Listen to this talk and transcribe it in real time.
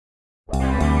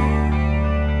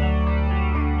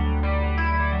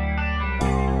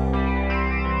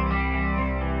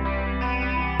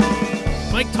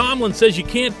Mike Tomlin says you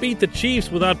can't beat the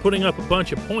Chiefs without putting up a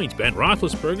bunch of points. Ben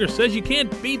Roethlisberger says you can't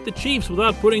beat the Chiefs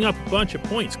without putting up a bunch of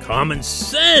points. Common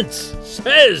sense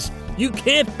says you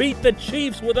can't beat the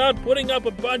Chiefs without putting up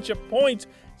a bunch of points.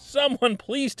 Someone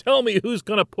please tell me who's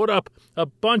going to put up a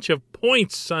bunch of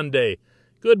points Sunday.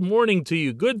 Good morning to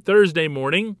you. Good Thursday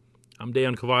morning. I'm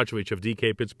Dejan Kovacevic of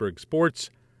DK Pittsburgh Sports.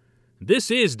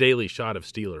 This is Daily Shot of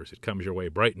Steelers. It comes your way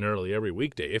bright and early every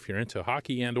weekday if you're into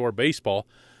hockey and or baseball.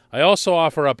 I also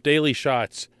offer up daily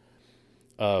shots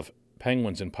of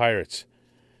Penguins and Pirates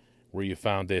where you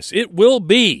found this. It will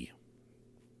be,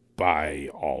 by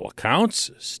all accounts,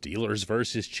 Steelers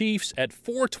versus Chiefs at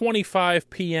 4:25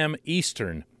 p.m.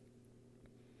 Eastern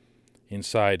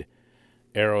inside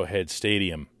Arrowhead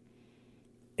Stadium.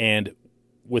 And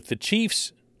with the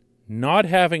Chiefs not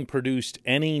having produced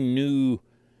any new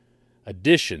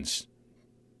additions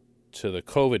to the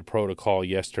COVID protocol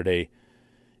yesterday,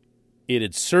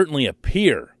 it'd certainly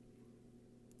appear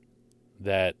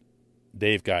that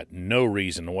they've got no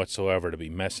reason whatsoever to be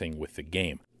messing with the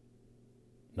game.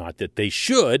 Not that they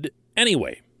should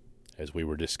anyway, as we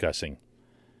were discussing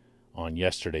on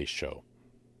yesterday's show.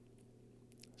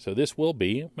 So this will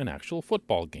be an actual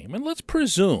football game. And let's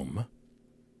presume,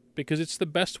 because it's the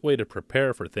best way to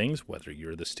prepare for things, whether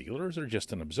you're the Steelers or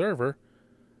just an observer,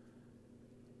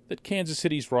 that Kansas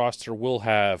City's roster will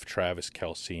have Travis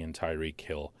Kelce and Tyreek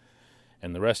Hill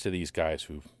and the rest of these guys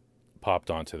who've popped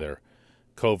onto their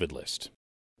COVID list.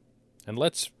 And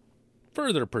let's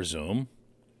further presume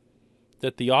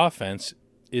that the offense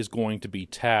is going to be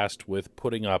tasked with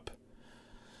putting up,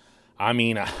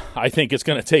 I think it's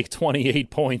going to take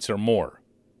 28 points or more.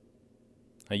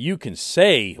 Now you can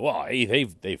say, well, hey,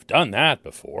 they've done that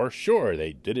before. Sure,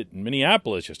 they did it in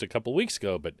Minneapolis just a couple weeks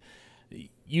ago, but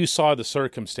you saw the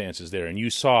circumstances there, and you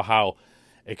saw how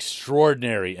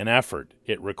extraordinary an effort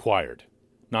it required.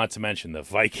 Not to mention the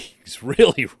Vikings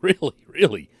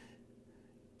really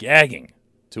gagging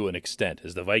to an extent,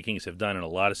 as the Vikings have done in a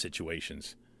lot of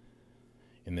situations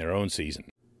in their own season.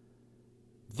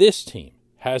 This team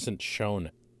hasn't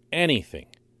shown anything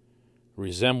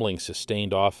resembling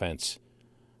sustained offense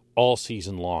all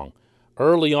season long.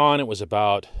 Early on, it was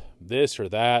about this or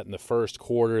that in the first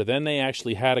quarter. Then they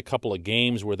actually had a couple of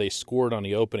games where they scored on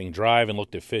the opening drive and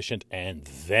looked efficient, and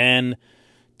then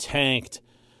tanked.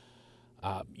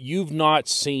 You've not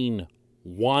seen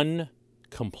one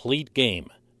complete game,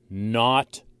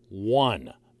 not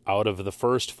one out of the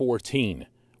first 14,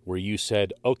 where you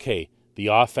said, okay, the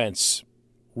offense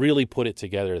really put it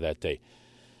together that day.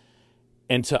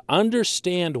 And to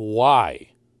understand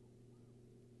why,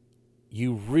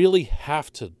 you really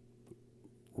have to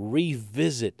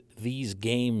revisit these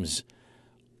games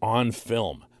on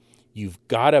film. You've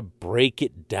got to break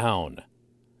it down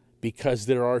because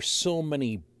there are so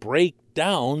many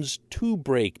breakdowns to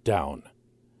break down.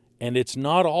 And it's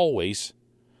not always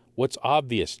what's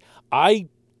obvious. I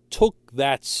took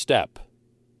that step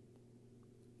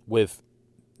with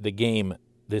the game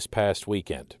this past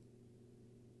weekend.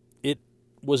 It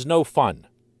was no fun.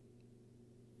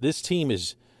 This team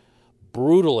is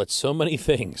brutal at so many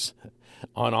things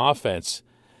on offense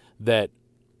that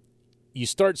you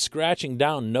start scratching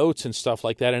down notes and stuff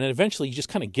like that, and then eventually you just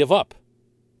kind of give up.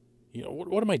 You know,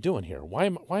 what am I doing here? Why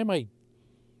am I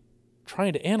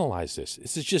trying to analyze this?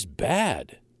 This is just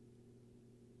bad.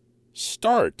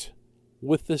 Start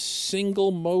with the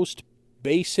single most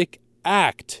basic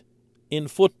act in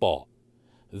football,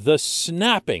 the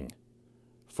snapping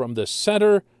from the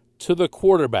center to the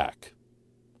quarterback,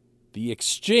 the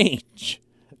exchange,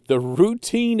 the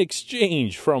routine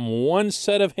exchange from one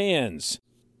set of hands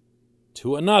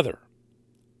to another.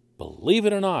 Believe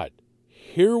it or not,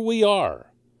 here we are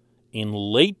in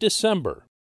late December,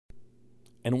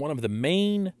 and one of the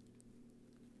main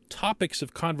topics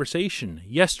of conversation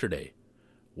yesterday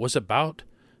was about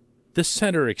the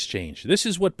center exchange. This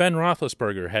is what Ben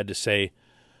Roethlisberger had to say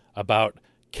about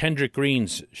Kendrick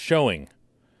Green's showing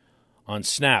on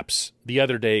snaps the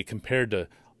other day compared to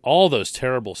all those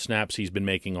terrible snaps he's been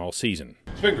making all season.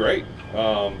 It's been great.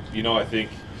 I think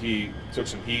he took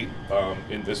some heat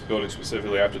in this building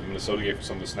specifically after the Minnesota game for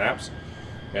some of the snaps.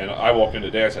 And I walked in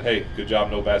today, I said, hey, good job,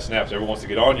 no bad snaps. Everyone wants to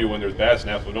get on you when there's bad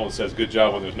snaps, but no one says good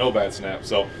job when there's no bad snaps.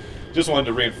 So just wanted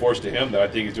to reinforce to him that I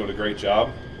think he's doing a great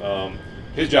job.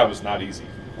 His job is not easy.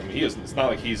 It's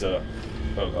not like he's a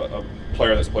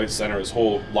player that's played center his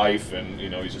whole life and,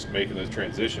 he's just making the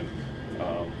transition.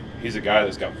 He's a guy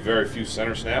that's got very few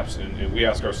center snaps, and we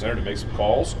ask our center to make some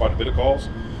calls, quite a bit of calls.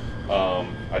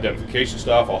 Identification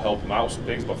stuff, I'll help him out with some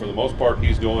things, but for the most part,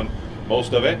 he's doing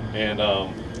most of it. And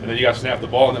then you got to snap the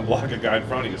ball and then block a guy in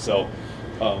front of you. So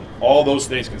all those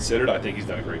things considered, I think he's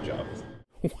done a great job.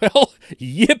 Well,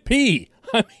 yippee.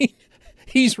 I mean,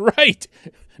 he's right.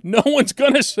 No one's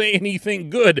going to say anything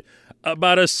good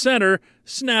about a center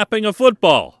snapping a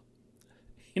football.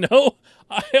 You know,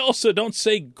 I also don't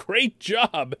say great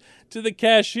job to the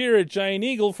cashier at Giant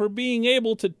Eagle for being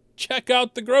able to check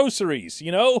out the groceries.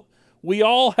 You know, we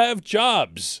all have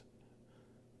jobs.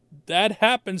 That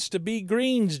happens to be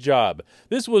Green's job.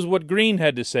 This was what Green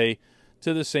had to say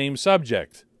to the same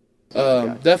subject.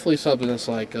 Definitely something that's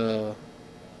like,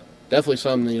 definitely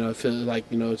something, I feel like,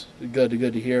 it's good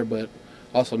to hear, but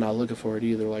also not looking for it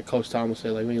either. Like Coach Thomas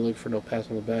said, like, we ain't looking for no pass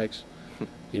on the backs.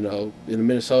 In the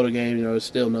Minnesota game, it's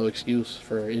still no excuse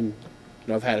for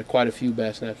I've had quite a few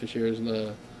bad snaps this year.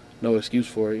 There's no excuse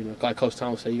for it. Like Coach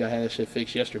Thomas said, you got to have that shit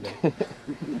fixed yesterday.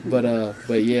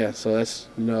 but yeah, so that's,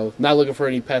 not looking for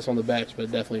any pass on the backs,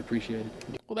 but definitely appreciate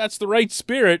it. Well, that's the right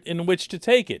spirit in which to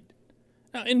take it.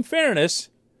 Now, in fairness,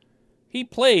 he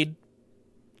played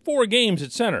 4 games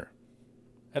at center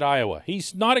at Iowa.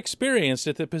 He's not experienced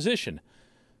at the position.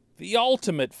 The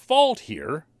ultimate fault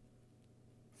here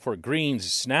for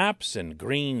Green's snaps and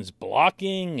Green's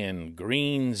blocking and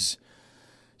Green's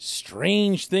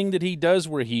strange thing that he does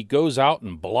where he goes out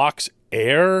and blocks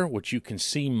air, which you can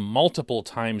see multiple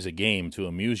times a game to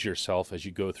amuse yourself as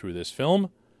you go through this film,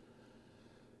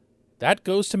 that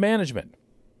goes to management.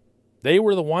 They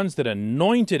were the ones that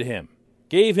anointed him,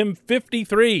 gave him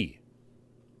 53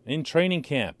 in training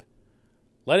camp,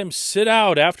 let him sit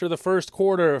out after the first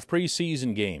quarter of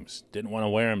preseason games, didn't want to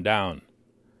wear him down.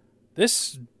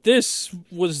 This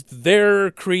was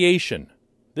their creation.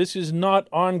 This is not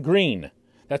on Green.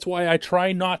 That's why I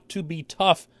try not to be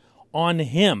tough on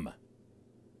him.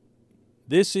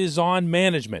 This is on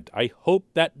management. I hope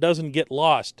that doesn't get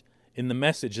lost in the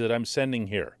message that I'm sending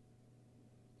here.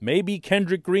 Maybe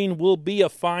Kendrick Green will be a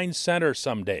fine center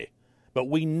someday, but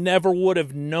we never would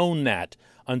have known that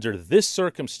under this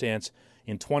circumstance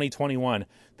in 2021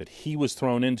 that he was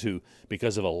thrown into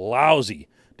because of a lousy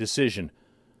decision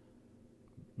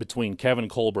between Kevin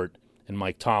Colbert and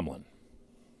Mike Tomlin.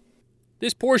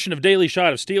 This portion of Daily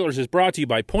Shot of Steelers is brought to you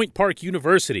by Point Park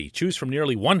University. Choose from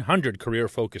nearly 100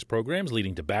 career-focused programs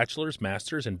leading to bachelor's,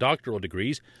 master's, and doctoral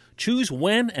degrees. Choose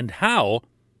when and how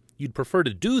you'd prefer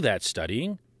to do that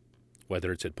studying,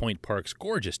 whether it's at Point Park's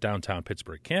gorgeous downtown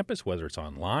Pittsburgh campus, whether it's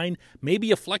online,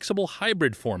 maybe a flexible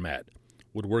hybrid format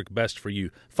would work best for you.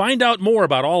 Find out more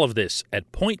about all of this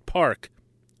at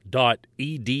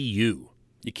pointpark.edu.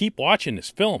 You keep watching this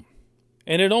film,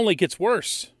 and it only gets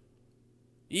worse.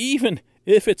 Even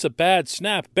if it's a bad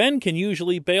snap, Ben can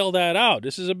usually bail that out.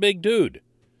 This is a big dude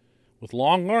with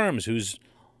long arms who's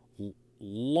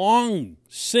long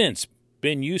since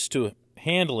been used to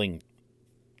handling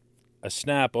a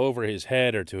snap over his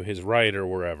head or to his right or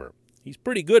wherever. He's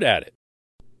pretty good at it.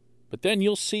 But then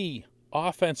you'll see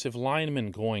offensive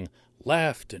linemen going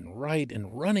left and right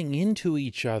and running into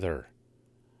each other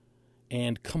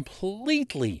and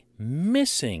completely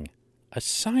missing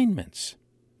assignments.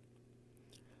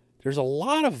 There's a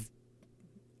lot of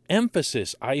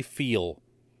emphasis, I feel,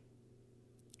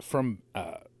 from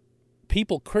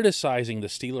people criticizing the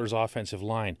Steelers' offensive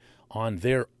line on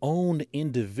their own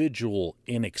individual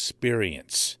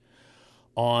inexperience,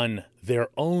 on their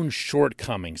own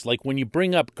shortcomings. Like when you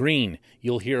bring up Green,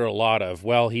 you'll hear a lot of,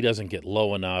 well, he doesn't get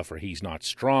low enough, or he's not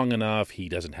strong enough, he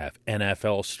doesn't have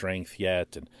NFL strength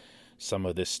yet, and some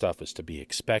of this stuff is to be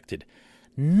expected.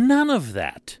 None of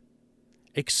that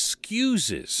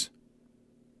excuses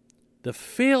the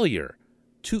failure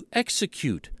to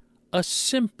execute a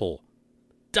simple,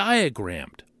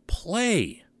 diagrammed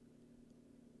play,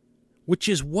 which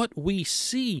is what we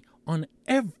see on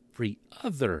every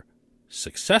other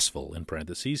successful, in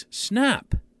parentheses,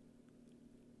 snap.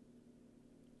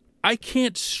 I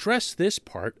can't stress this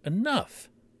part enough.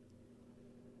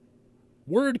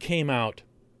 Word came out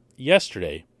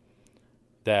yesterday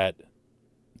that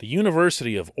the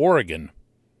University of Oregon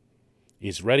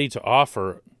is ready to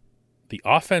offer the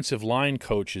offensive line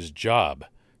coach's job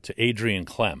to Adrian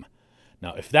Clem.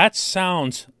 Now, if that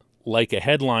sounds like a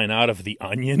headline out of The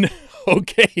Onion,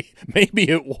 okay, maybe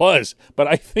it was, but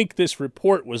I think this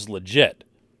report was legit.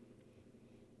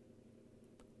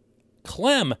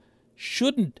 Clem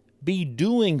shouldn't be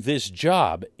doing this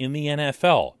job in the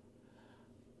NFL.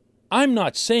 I'm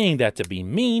not saying that to be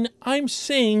mean. I'm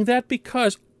saying that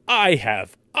because I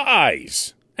have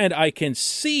eyes, and I can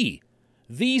see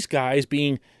these guys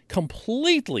being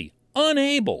completely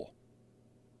unable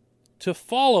to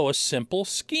follow a simple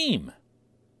scheme.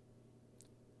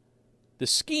 The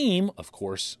scheme, of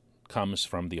course, comes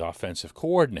from the offensive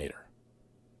coordinator.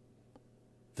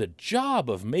 The job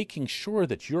of making sure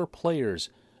that your players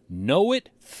know it,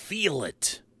 feel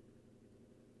it,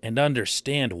 and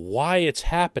understand why it's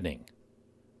happening.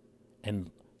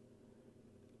 And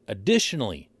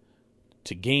additionally,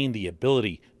 to gain the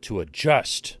ability to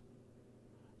adjust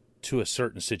to a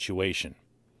certain situation.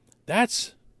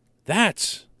 That's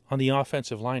on the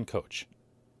offensive line coach.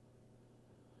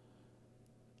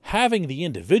 Having the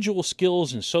individual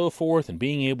skills and so forth and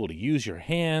being able to use your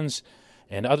hands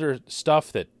and other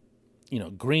stuff that,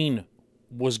 Green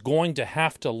was going to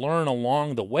have to learn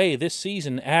along the way this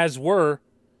season, as were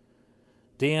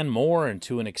Dan Moore and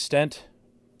to an extent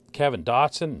Kevin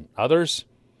Dotson and others.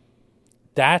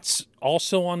 That's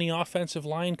also on the offensive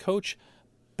line coach.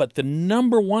 But the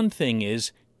number one thing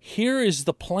is, here is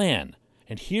the plan,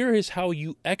 and here is how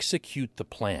you execute the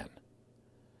plan.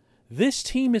 This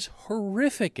team is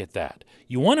horrific at that.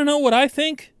 You want to know what I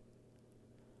think?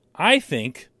 I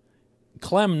think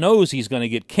Clem knows he's going to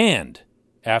get canned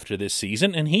after this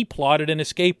season, and he plotted an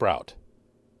escape route.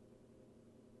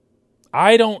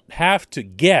 I don't have to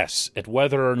guess at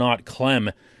whether or not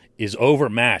Clem is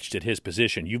overmatched at his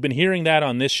position. You've been hearing that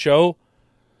on this show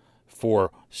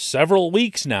for several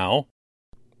weeks now,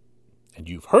 and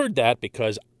you've heard that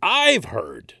because I've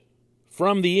heard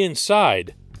from the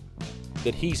inside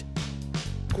that he's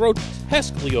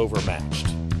grotesquely overmatched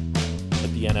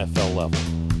at the NFL level.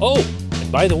 Oh,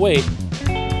 and by the way,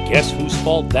 guess whose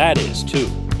fault that is, too?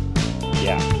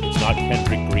 Yeah, it's not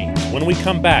Kendrick Green's. When we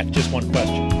come back, just one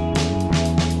question.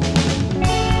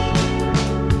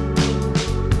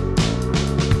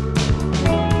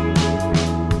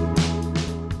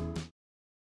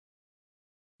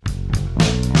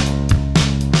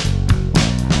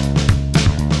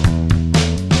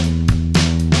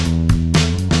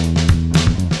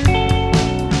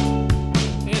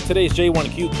 Today's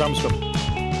J1Q comes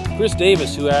from Chris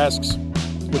Davis, who asks,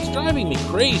 "What's driving me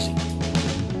crazy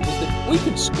is that we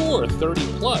could score 30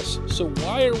 plus, so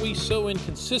why are we so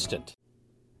inconsistent?"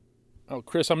 Oh,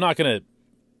 Chris, I'm not going to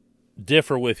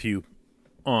differ with you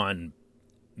on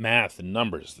math and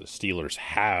numbers. The Steelers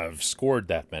have scored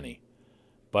that many,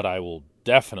 but I will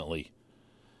definitely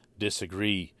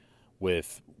disagree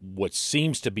with what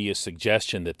seems to be a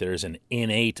suggestion that there's an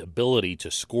innate ability to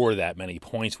score that many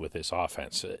points with this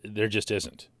offense. There just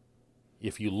isn't.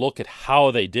 If you look at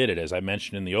how they did it, as I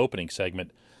mentioned in the opening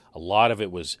segment, a lot of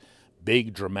it was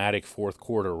big, dramatic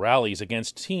fourth-quarter rallies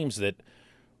against teams that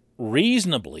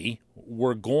reasonably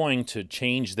were going to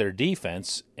change their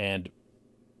defense and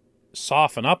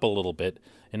soften up a little bit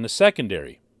in the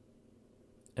secondary.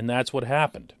 And that's what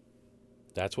happened.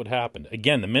 That's what happened.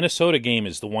 Again, the Minnesota game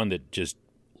is the one that just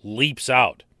leaps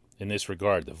out in this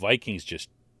regard. The Vikings just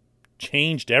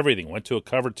changed everything, went to a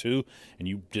cover two, and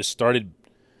you just started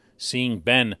seeing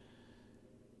Ben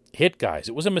hit guys.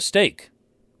 It was a mistake.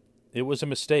 It was a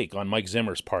mistake on Mike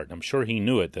Zimmer's part, and I'm sure he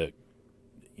knew it, that,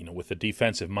 with the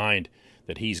defensive mind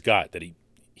that he's got, that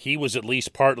he was at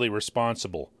least partly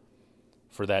responsible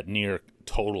for that near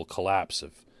total collapse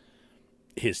of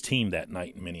his team that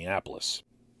night in Minneapolis.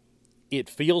 It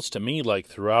feels to me like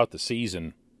throughout the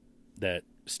season that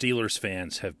Steelers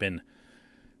fans have been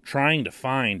trying to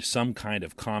find some kind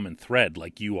of common thread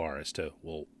like you are as to,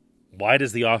 well, why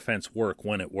does the offense work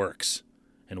when it works?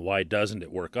 And why doesn't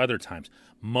it work other times?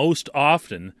 Most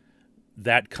often,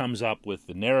 that comes up with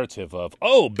the narrative of,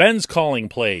 oh, Ben's calling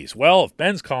plays. Well, if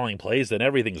Ben's calling plays, then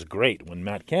everything's great. When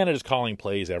Matt Canada's calling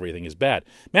plays, everything is bad.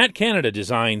 Matt Canada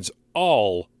designs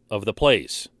all of the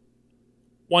plays,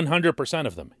 100%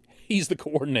 of them. He's the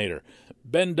coordinator.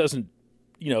 Ben doesn't,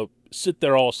 sit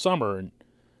there all summer and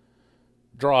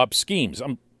draw up schemes.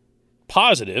 I'm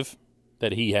positive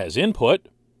that he has input,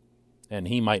 and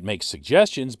he might make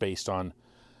suggestions based on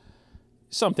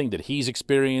something that he's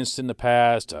experienced in the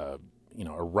past, a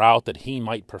route that he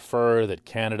might prefer that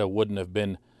Canada wouldn't have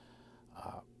been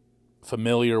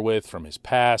familiar with from his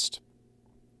past.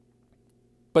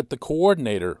 But the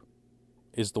coordinator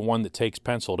is the one that takes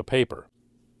pencil to paper.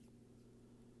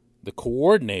 The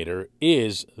coordinator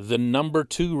is the number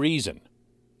 2 reason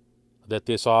that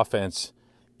this offense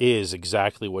is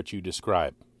exactly what you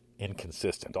describe,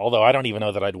 inconsistent. Although I don't even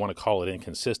know that I'd want to call it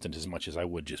inconsistent as much as I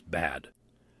would just bad.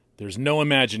 There's no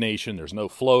imagination, there's no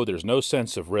flow, there's no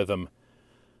sense of rhythm.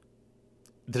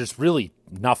 There's really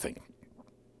nothing.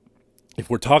 If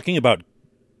we're talking about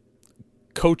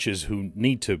coaches who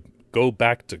need to go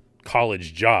back to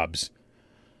college jobs,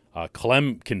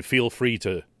 Clem can feel free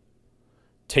to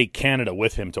take Canada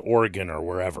with him to Oregon or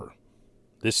wherever.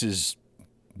 This is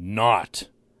not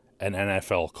an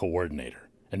NFL coordinator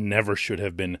and never should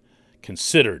have been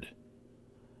considered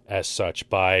as such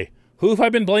by, who have I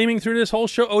been blaming through this whole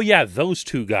show? Oh yeah, those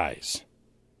 2 guys.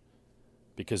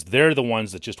 Because they're the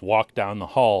ones that just walk down the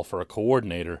hall for a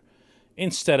coordinator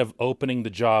instead of opening the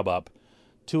job up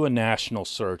to a national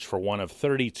search for one of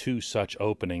 32 such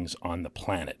openings on the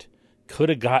planet. Could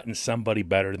have gotten somebody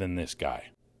better than this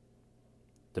guy.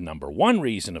 The number one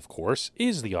reason, of course,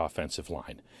 is the offensive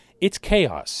line. It's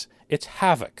chaos. It's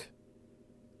havoc.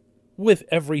 With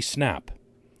every snap.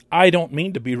 I don't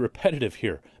mean to be repetitive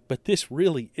here, but this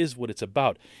really is what it's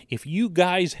about. If you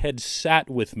guys had sat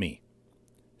with me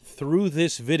through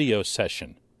this video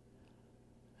session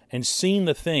and seen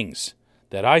the things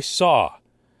that I saw,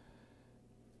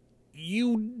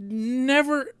 you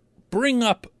never bring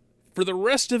up for the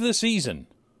rest of the season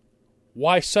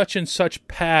why such and such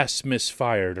pass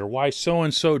misfired, or why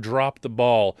so-and-so dropped the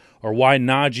ball, or why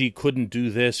Najee couldn't do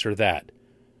this or that.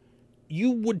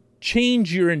 You would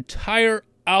change your entire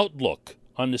outlook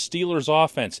on the Steelers'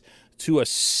 offense to a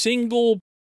single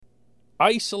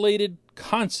isolated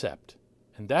concept,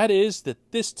 and that is that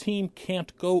this team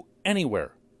can't go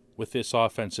anywhere with this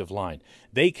offensive line.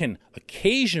 They can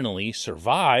occasionally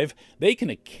survive. They can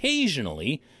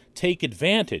occasionally take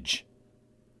advantage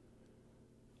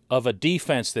of a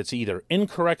defense that's either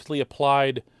incorrectly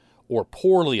applied or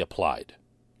poorly applied,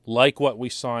 like what we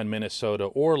saw in Minnesota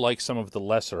or like some of the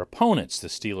lesser opponents the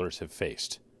Steelers have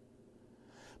faced.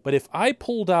 But if I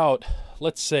pulled out,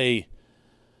 let's say,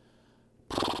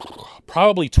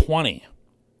 probably 20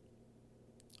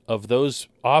 of those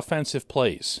offensive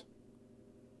plays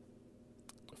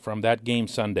from that game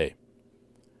Sunday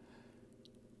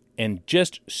and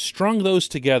just strung those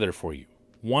together for you,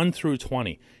 1 through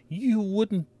 20, you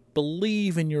wouldn't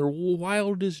believe in your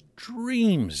wildest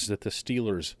dreams that the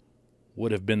Steelers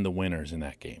would have been the winners in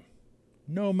that game.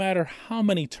 No matter how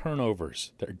many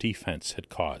turnovers their defense had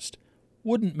caused.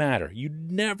 Wouldn't matter.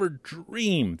 You'd never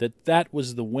dream that that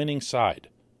was the winning side.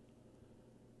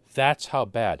 That's how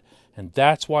bad. And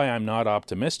that's why I'm not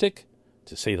optimistic,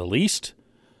 to say the least,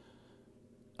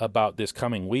 about this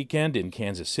coming weekend in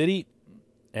Kansas City.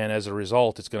 And as a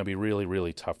result, it's going to be really,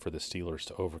 really tough for the Steelers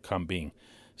to overcome being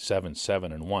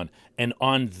 7-7-1. And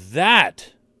on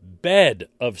that bed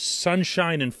of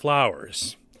sunshine and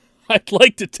flowers, I'd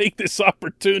like to take this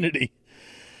opportunity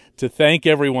to thank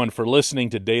everyone for listening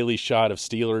to Daily Shot of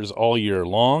Steelers all year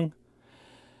long,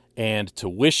 and to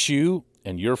wish you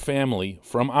and your family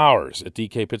from ours at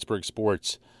DK Pittsburgh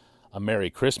Sports a Merry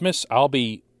Christmas. I'll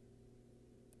be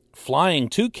flying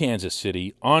to Kansas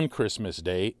City on Christmas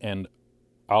Day, and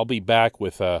I'll be back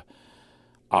with,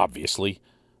 obviously,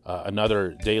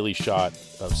 another Daily Shot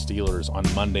of Steelers on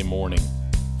Monday morning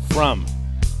from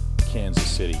Kansas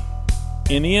City.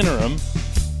 In the interim,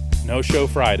 no show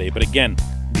Friday, but again,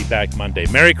 be back Monday.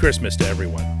 Merry Christmas to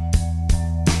everyone.